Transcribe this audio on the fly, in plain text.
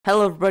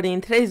Hello everybody,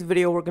 in today's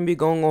video we're going to be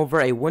going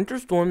over a winter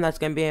storm that's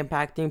going to be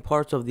impacting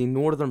parts of the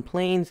northern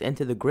plains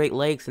into the Great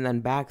Lakes and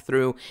then back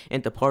through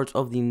into parts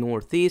of the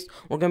northeast.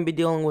 We're going to be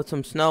dealing with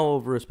some snow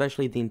over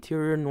especially the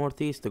interior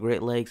northeast, the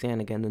Great Lakes,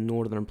 and again the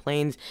northern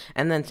plains.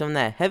 And then some of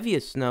that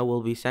heaviest snow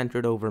will be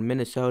centered over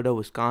Minnesota,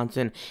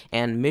 Wisconsin,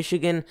 and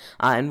Michigan.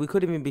 And we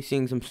could even be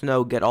seeing some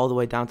snow get all the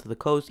way down to the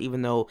coast,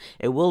 even though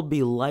it will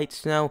be light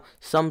snow.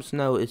 Some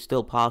snow is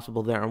still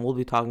possible there, and we'll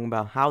be talking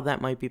about how that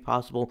might be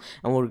possible,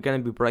 and we're going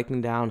to be breaking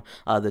down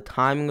the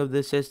timing of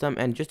this system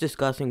and just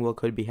discussing what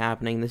could be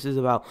happening. This is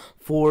about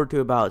 4 to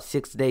about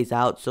 6 days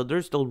out, so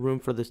there's still room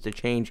for this to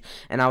change,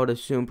 and I would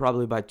assume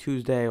probably by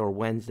Tuesday or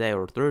Wednesday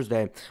or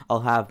Thursday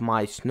I'll have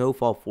my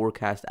snowfall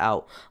forecast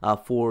out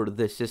for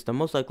this system.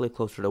 Most likely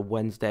closer to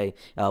Wednesday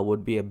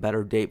would be a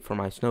better date for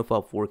my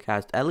snowfall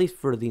forecast, at least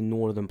for the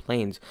northern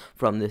plains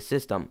from this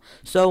system.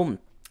 So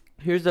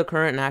here's the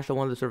current National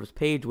Weather Service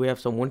page. We have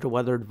some winter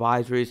weather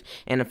advisories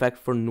in effect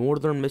for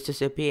northern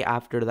Mississippi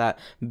after that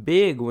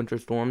big winter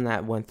storm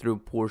that went through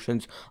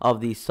portions of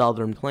the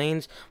southern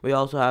plains. We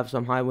also have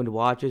some high wind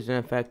watches in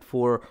effect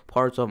for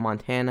parts of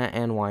Montana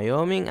and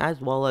Wyoming, as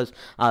well as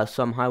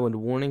some high wind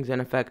warnings in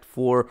effect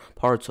for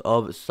parts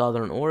of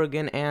southern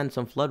Oregon, and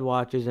some flood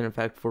watches in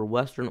effect for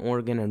western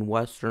Oregon and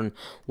western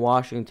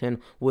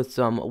Washington, with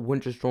some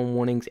winter storm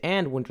warnings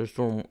and winter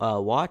storm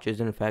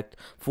watches in effect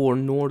for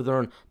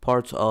northern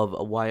parts of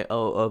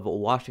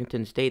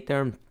Washington State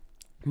there.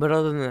 But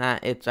other than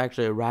that, it's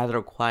actually a rather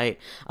quiet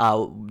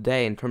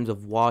day in terms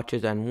of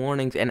watches and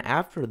warnings. And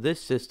after this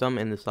system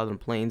in the southern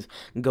plains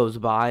goes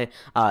by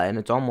and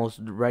it's almost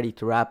ready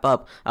to wrap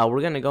up,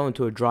 we're going to go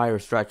into a drier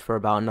stretch for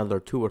about another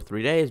 2 or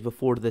 3 days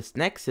before this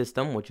next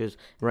system, which is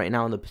right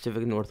now in the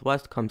Pacific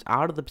Northwest, comes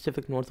out of the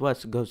Pacific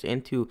Northwest, goes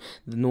into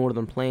the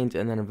northern plains,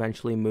 and then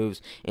eventually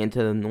moves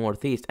into the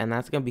northeast. And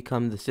that's going to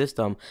become the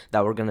system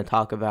that we're going to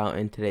talk about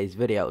in today's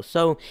video.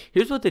 So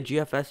here's what the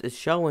GFS is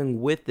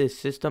showing with this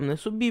system.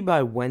 This would be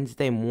by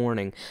Wednesday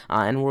morning,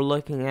 and we're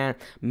looking at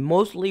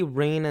mostly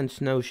rain and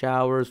snow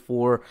showers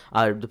for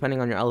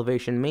depending on your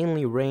elevation,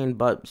 mainly rain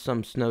but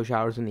some snow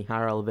showers in the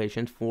higher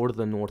elevations for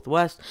the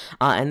northwest.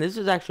 And this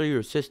is actually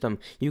your system.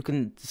 You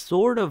can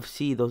sort of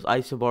see those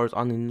isobars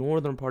on the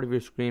northern part of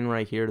your screen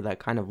right here, that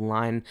kind of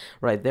line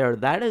right there.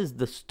 That is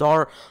the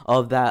start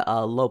of that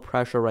low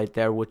pressure right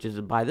there, which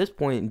is by this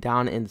point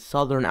down in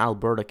southern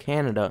Alberta,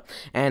 Canada.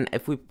 And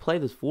if we play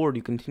this forward,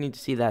 you continue to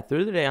see that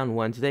through the day on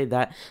Wednesday,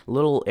 that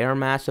little air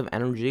mass of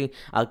energy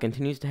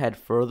continues to head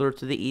further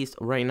to the east.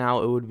 Right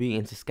now it would be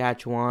in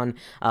Saskatchewan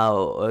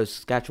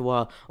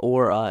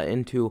or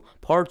into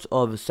parts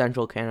of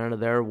central Canada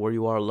there, where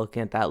you are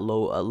looking at that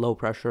low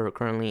pressure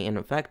currently in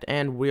effect.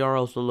 And we are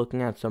also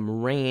looking at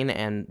some rain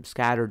and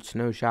scattered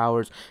snow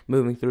showers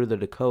moving through the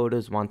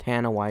Dakotas,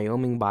 Montana,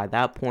 Wyoming by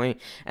that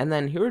point. And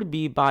then here to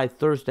be by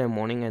Thursday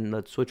morning, and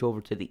let's switch over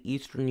to the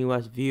eastern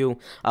U.S. view.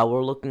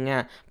 We're looking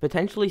at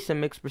potentially some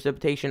mixed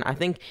precipitation. I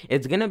think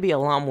it's going to be a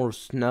lot more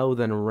snow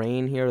than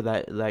rain here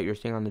that you're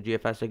seeing on the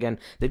GFS. Again,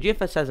 the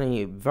GFS has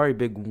a very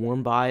big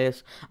warm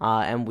bias,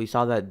 and we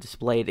saw that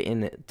displayed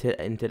in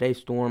today's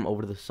storm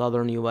over the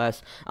southern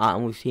U.S.,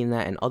 and we've seen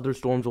that in other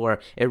storms where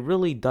it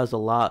really does a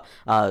lot.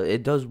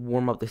 It does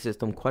warm up the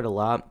system quite a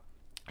lot.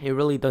 It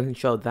really doesn't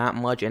show that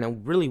much, and it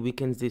really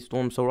weakens these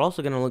storms. So we're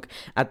also going to look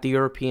at the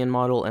European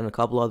model and a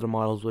couple other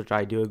models, which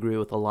I do agree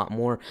with a lot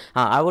more.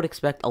 I would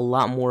expect a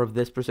lot more of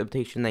this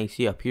precipitation that you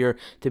see up here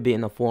to be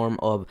in the form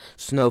of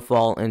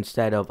snowfall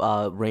instead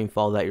of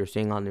rainfall that you're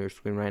seeing on your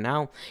screen right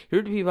now.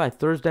 Here to be by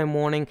Thursday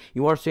morning,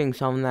 you are seeing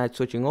some of that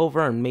switching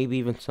over, and maybe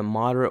even some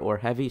moderate or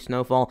heavy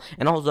snowfall.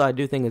 And also, I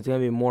do think it's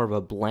going to be more of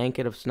a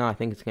blanket of snow. I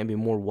think it's going to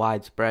be more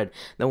widespread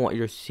than what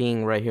you're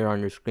seeing right here on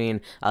your screen.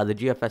 The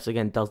GFS,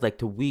 again, does like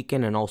to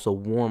weaken and also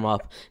warm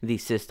up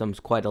these systems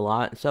quite a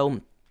lot.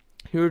 So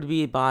here to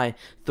be by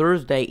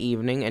Thursday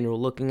evening, and you're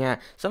looking at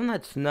some of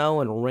that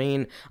snow and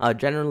rain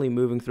generally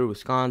moving through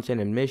Wisconsin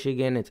and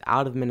Michigan. It's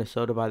out of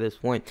Minnesota by this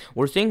point.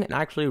 We're seeing an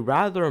actually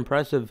rather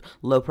impressive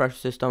low pressure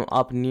system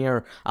up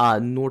near the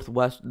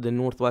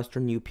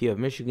northwestern UP of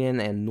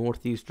Michigan and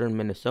northeastern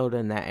Minnesota,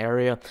 in that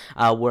area,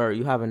 where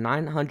you have a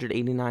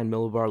 989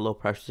 millibar low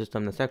pressure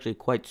system that's actually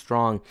quite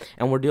strong,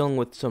 and we're dealing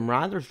with some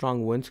rather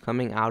strong winds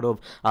coming out of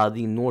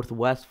the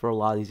northwest for a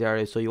lot of these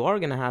areas. So you are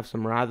going to have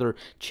some rather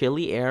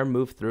chilly air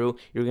move through.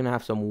 You're going to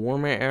have some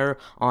warmer air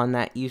on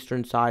that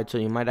eastern side, so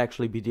you might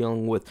actually be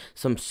dealing with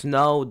some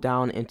snow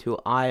down into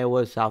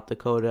Iowa, South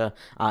Dakota,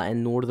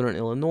 and northern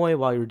Illinois,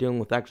 while you're dealing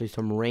with actually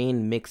some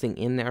rain mixing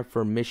in there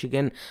for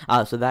Michigan.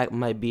 So that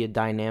might be a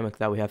dynamic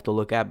that we have to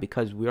look at,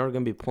 because we are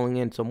going to be pulling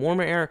in some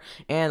warmer air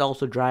and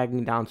also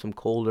dragging down some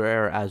colder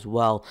air as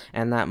well,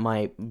 and that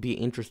might be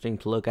interesting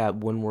to look at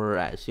when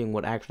we're seeing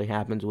what actually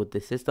happens with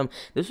this system.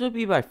 This would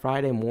be by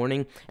Friday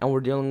morning, and we're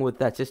dealing with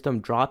that system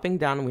dropping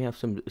down, and we have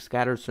some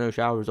scattered snow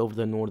showers over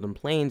the northern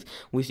plains.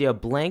 We see a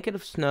blanket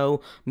of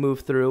snow move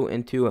through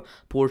into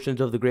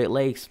portions of the Great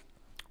Lakes.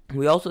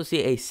 We also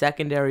see a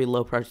secondary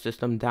low pressure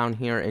system down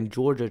here in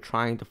Georgia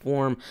trying to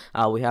form.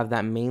 We have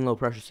that main low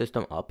pressure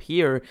system up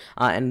here,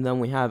 and then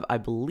we have, I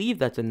believe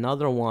that's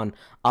another one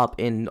up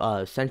in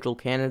central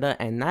Canada,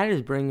 and that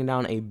is bringing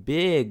down a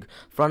big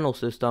frontal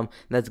system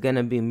that's going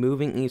to be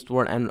moving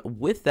eastward, and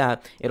with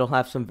that, it'll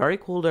have some very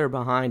cold air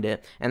behind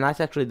it, and that's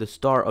actually the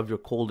start of your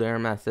cold air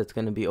mass that's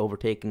going to be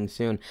overtaking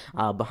soon.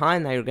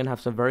 Behind that, you're going to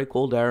have some very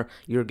cold air.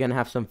 You're going to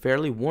have some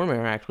fairly warm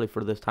air actually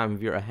for this time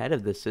of year ahead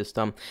of this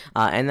system,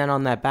 and then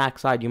on that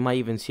backside, you might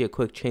even see a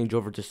quick change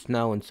over to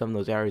snow in some of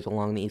those areas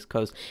along the east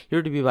coast.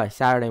 Here to be by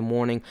Saturday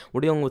morning,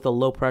 we're dealing with a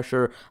low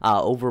pressure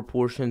over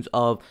portions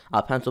of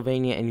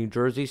Pennsylvania and New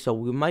Jersey, so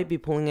we might be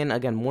pulling in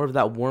again more of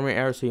that warmer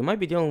air. So you might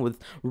be dealing with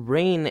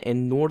rain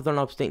in northern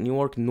upstate New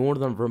York,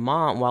 northern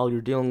Vermont, while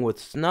you're dealing with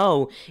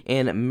snow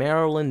in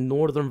Maryland,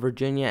 northern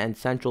Virginia, and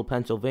central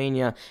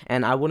Pennsylvania.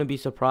 And I wouldn't be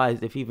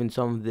surprised if even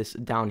some of this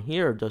down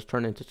here does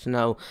turn into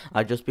snow,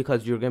 just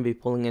because you're going to be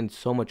pulling in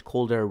so much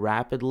cold air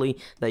rapidly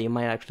that you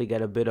might actually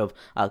get a bit of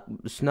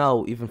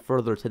snow even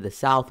further to the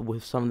south,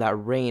 with some of that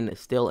rain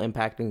still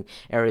impacting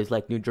areas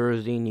like New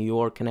Jersey, New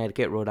York,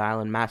 Connecticut, Rhode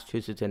Island,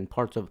 Massachusetts, and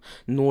parts of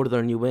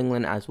northern New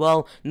England as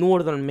well.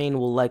 Northern Maine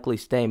will likely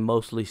stay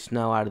mostly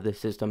snow out of the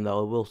system,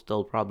 though it will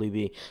still probably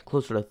be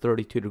closer to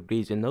 32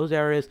 degrees in those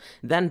areas.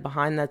 Then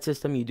behind that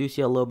system, you do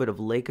see a little bit of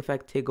lake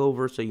effect take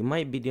over, so you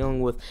might be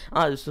dealing with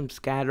some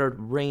scattered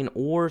rain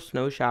or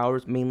snow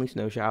showers, mainly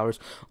snow showers,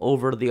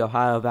 over the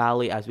Ohio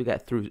Valley as we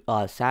get through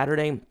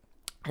Saturday.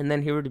 And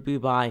then here to be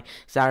by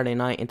Saturday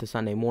night into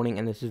Sunday morning,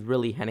 and this is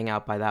really heading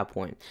out by that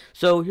point.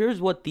 So here's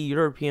what the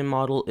European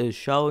model is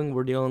showing.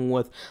 We're dealing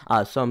with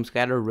some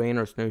scattered rain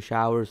or snow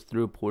showers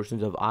through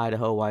portions of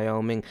Idaho,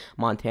 Wyoming,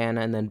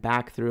 Montana, and then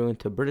back through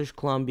into British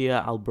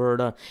Columbia,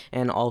 Alberta,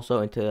 and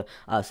also into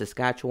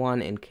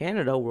Saskatchewan in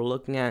Canada. We're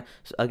looking at,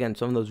 again,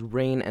 some of those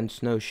rain and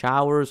snow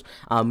showers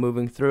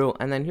moving through.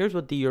 And then here's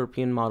what the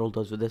European model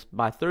does with this.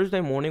 By Thursday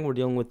morning, we're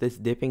dealing with this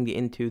dipping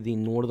into the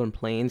northern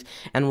plains,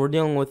 and we're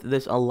dealing with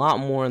this a lot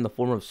more in the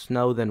form of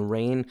snow than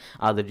rain.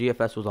 The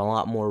GFS was a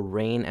lot more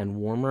rain and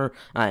warmer,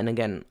 and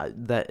again,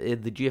 the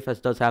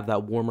GFS does have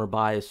that warmer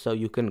bias, so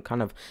you can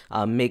kind of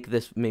make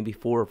this maybe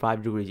 4 or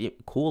 5 degrees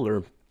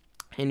cooler,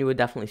 and you would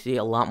definitely see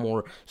a lot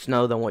more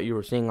snow than what you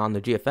were seeing on the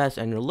GFS,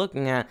 and you're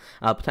looking at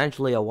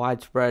potentially a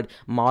widespread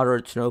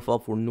moderate snowfall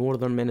for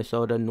northern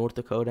Minnesota, North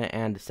Dakota,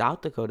 and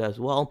South Dakota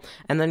as well.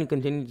 And then you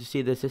continue to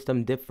see the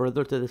system dip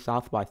further to the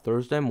south by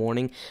Thursday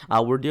morning.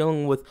 We're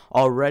dealing with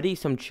already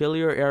some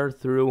chillier air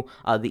through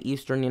the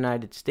eastern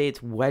United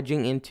States,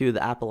 wedging into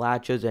the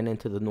Appalachians and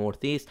into the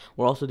Northeast.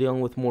 We're also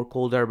dealing with more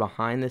cold air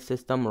behind the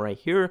system right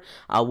here,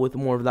 with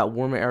more of that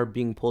warmer air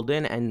being pulled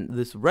in. And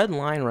this red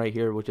line right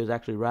here, which is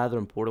actually rather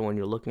important when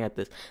you're looking at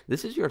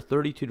this is your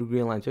 32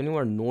 degree line. So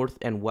anywhere north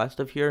and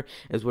west of here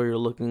is where you're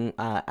looking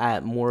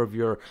at more of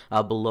your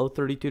below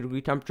 32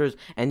 degree temperatures.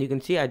 And you can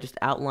see I just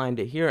outlined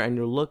it here, and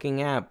you're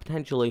looking at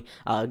potentially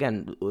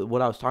again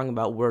what I was talking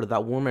about, where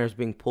that warm air is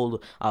being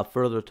pulled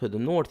further to the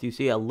north. You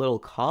see a little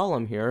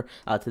column here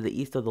to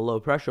the east of the low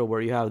pressure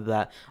where you have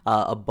that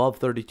above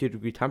 32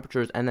 degree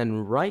temperatures, and then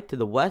right to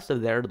the west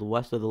of there, to the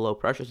west of the low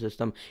pressure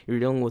system, you're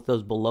dealing with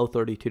those below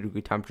 32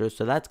 degree temperatures.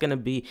 So that's going to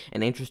be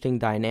an interesting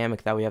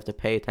dynamic that we have to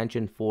pay attention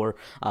for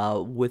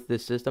with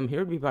this system. Here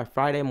would be by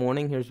Friday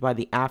morning. Here's by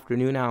the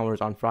afternoon hours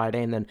on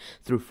Friday, and then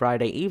through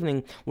Friday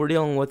evening, we're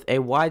dealing with a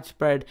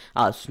widespread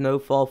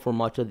snowfall for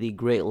much of the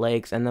Great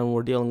Lakes, and then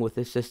we're dealing with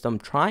this system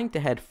trying to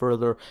head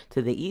further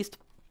to the east.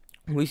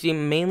 We see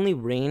mainly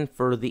rain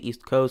for the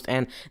East Coast,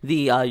 and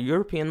the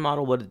European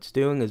model, what it's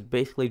doing is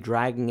basically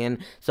dragging in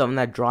some of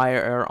that drier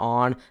air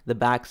on the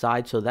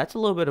backside. So that's a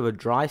little bit of a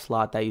dry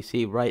slot that you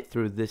see right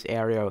through this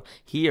area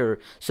here.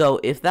 So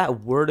if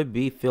that were to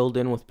be filled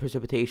in with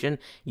precipitation,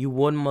 you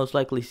would most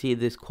likely see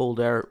this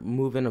cold air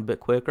move in a bit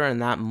quicker, and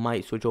that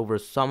might switch over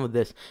some of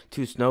this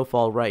to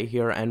snowfall right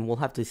here, and we'll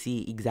have to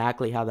see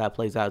exactly how that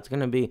plays out. It's going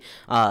to be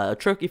a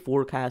tricky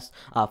forecast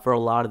for a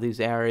lot of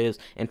these areas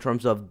in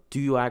terms of, do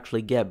you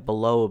actually get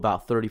below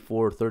about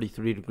 34 or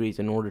 33 degrees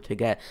in order to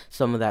get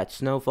some of that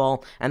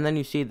snowfall. And then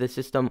you see the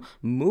system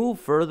move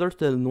further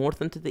to the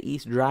north and to the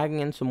east, dragging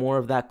in some more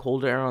of that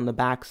colder air on the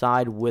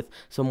backside with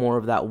some more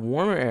of that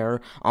warmer air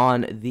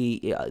on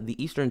the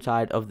eastern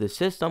side of the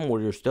system,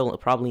 where you're still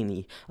probably in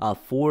the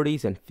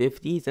 40s and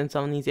 50s in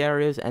some of these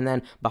areas. And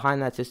then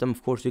behind that system,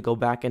 of course, you go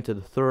back into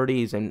the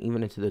 30s and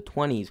even into the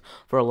 20s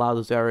for a lot of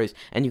those areas.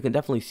 And you can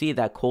definitely see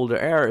that colder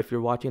air if you're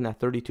watching that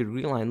 32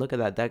 degree line. Look at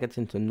that. That gets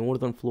into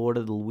northern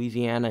Florida,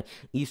 Louisiana,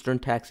 eastern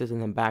Texas,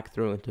 and then back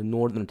through into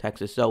northern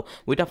Texas. So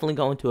we definitely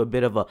go into a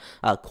bit of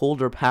a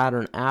colder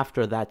pattern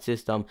after that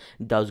system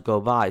does go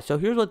by. So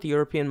here's what the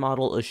European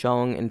model is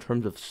showing in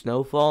terms of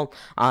snowfall,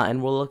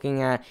 and we're looking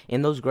at,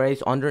 in those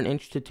grays, under an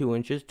inch to 2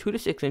 inches, 2 to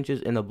 6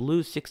 inches in the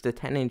blues, 6 to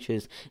 10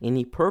 inches in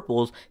the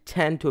purples,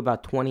 10 to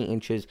about 20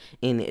 inches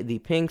in the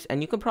pinks.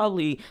 And you can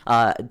probably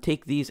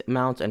take these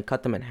amounts and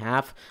cut them in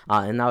half,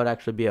 and that would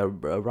actually be a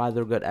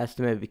rather good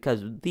estimate,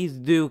 because these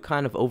do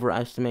kind of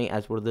overestimate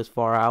as we're this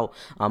far out.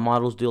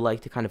 models do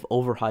like to kind of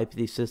overhype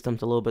these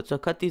systems a little bit. So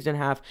cut these in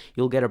half,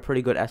 you'll get a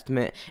pretty good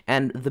estimate.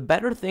 And the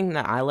better thing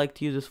that I like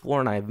to use this for,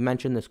 and I've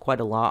mentioned this quite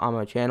a lot on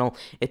my channel,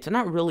 it's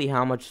not really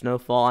how much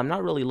snowfall. I'm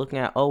not really looking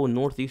at, oh,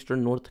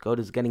 northeastern North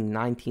Dakota is getting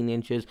 19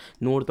 inches,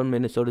 northern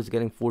Minnesota is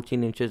getting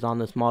 14 inches on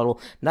this model.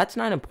 That's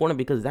not important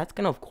because that's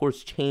going to, of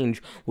course,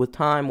 change with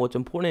time. What's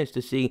important is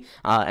to see,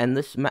 and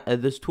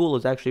this tool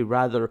is actually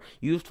rather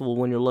useful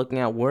when you're looking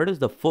at where does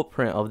the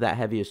footprint of that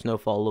heaviest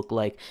snowfall look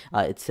like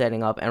it's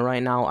setting up. And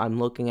right now I'm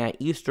looking at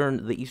the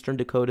eastern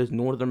Dakotas,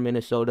 northern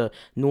Minnesota,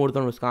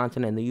 northern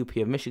Wisconsin, and the UP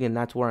of Michigan.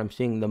 That's where I'm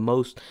seeing the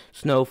most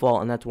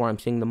snowfall, and that's where I'm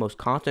seeing the most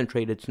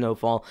concentrated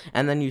snowfall.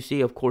 And then you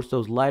see, of course,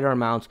 those lighter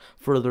amounts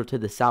further to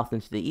the south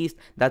and to the east.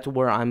 That's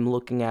where I'm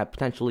looking at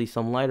potentially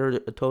some lighter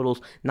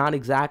totals. Not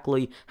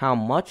exactly how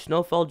much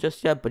snowfall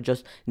just yet, but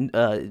just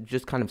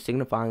kind of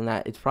signifying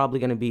that it's probably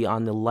going to be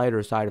on the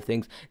lighter side of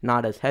things,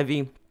 not as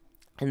heavy.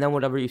 And then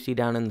whatever you see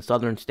down in the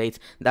southern states,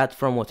 that's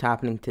from what's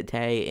happening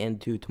today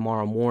into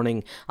tomorrow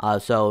morning.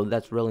 So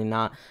that's really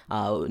not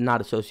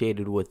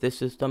associated with this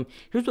system.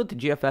 Here's what the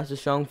GFS is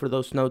showing for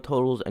those snow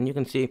totals. And you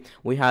can see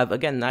we have,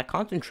 again, that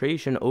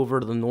concentration over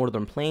the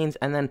northern plains.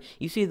 And then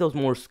you see those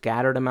more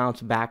scattered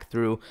amounts back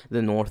through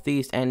the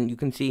northeast. And you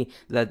can see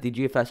that the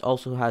GFS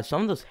also has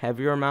some of those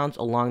heavier amounts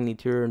along the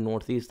interior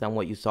northeast than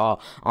what you saw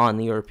on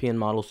the European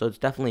model. So it's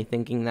definitely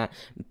thinking that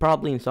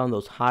probably in some of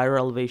those higher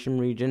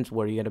elevation regions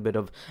where you get a bit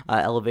of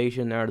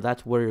elevation there,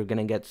 that's where you're going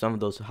to get some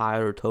of those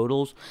higher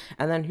totals.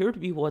 And then here to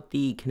be what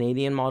the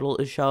Canadian model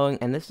is showing,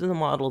 and this is the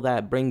model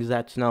that brings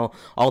that snow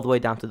all the way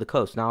down to the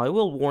coast. Now I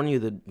will warn you,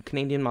 the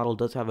Canadian model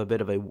does have a bit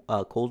of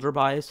a colder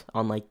bias,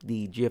 unlike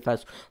the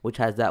GFS, which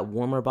has that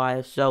warmer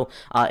bias. So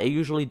it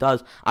usually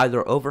does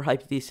either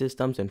overhype these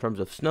systems in terms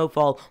of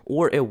snowfall,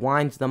 or it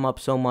winds them up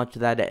so much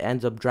that it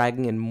ends up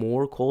dragging in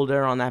more cold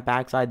air on that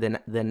backside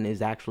than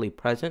is actually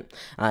present,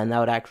 and that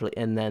would actually,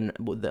 and then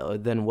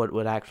what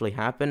would actually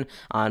happen.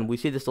 And we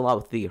see this a lot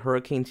with the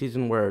hurricane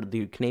season, where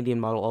the Canadian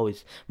model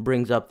always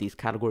brings up these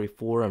category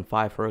 4 and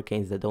 5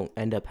 hurricanes that don't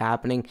end up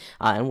happening,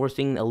 and we're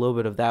seeing a little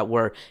bit of that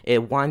where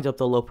it winds up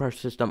the low pressure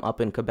system up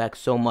in Quebec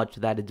so much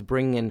that it's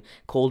bringing in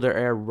colder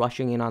air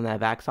rushing in on that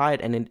backside,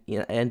 and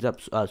it ends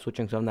up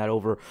switching some of that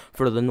over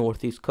for the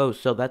northeast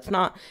coast. So that's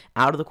not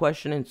out of the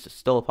question. It's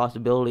still a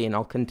possibility, and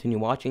I'll continue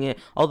watching it,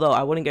 although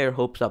I wouldn't get your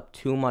hopes up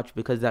too much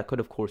because that could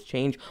of course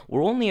change.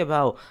 We're only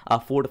about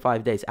 4 to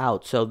 5 days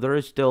out, so there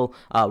is still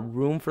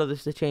room for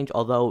this to change,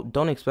 although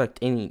don't expect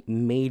any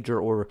major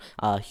or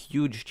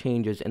huge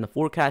changes in the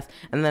forecast.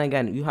 And then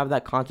again, you have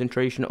that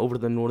concentration over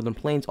the northern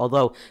plains,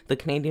 although the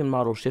Canadian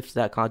model shifts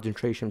that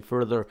concentration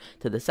further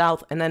to the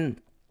south. And then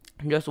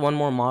just one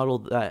more model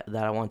that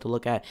I want to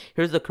look at.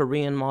 Here's the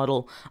Korean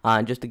model.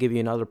 Just to give you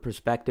another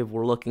perspective,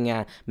 we're looking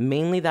at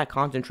mainly that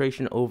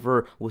concentration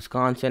over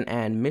Wisconsin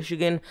and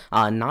Michigan,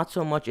 not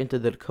so much into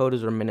the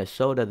Dakotas or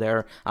Minnesota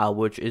there,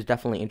 which is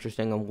definitely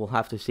interesting, and we'll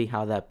have to see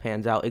how that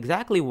pans out.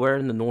 Exactly where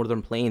in the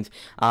northern plains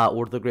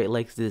or the Great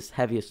Lakes this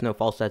heaviest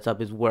snowfall sets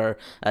up is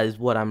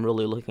what I'm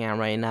really looking at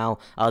right now.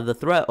 The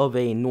threat of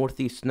a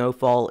northeast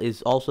snowfall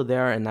is also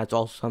there, and that's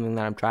also something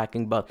that I'm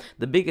tracking. But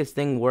the biggest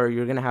thing where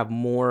you're going to have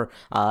more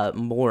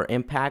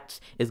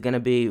impacts is going to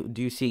be,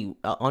 do you see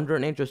under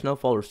an inch of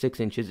snowfall or 6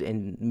 inches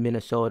in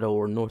Minnesota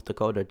or North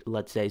Dakota,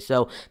 let's say.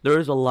 So there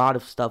is a lot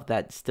of stuff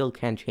that still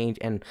can change,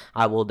 and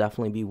I will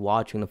definitely be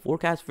watching the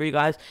forecast for you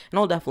guys, and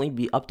I'll definitely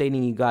be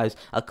updating you guys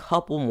a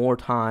couple more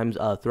times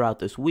throughout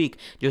this week,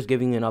 just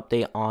giving you an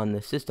update on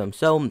the system.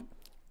 So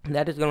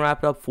that is going to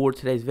wrap it up for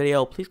today's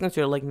video. Please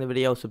consider liking the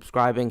video,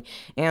 subscribing,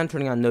 and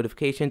turning on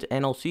notifications,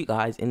 and I'll see you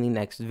guys in the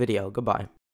next video. Goodbye.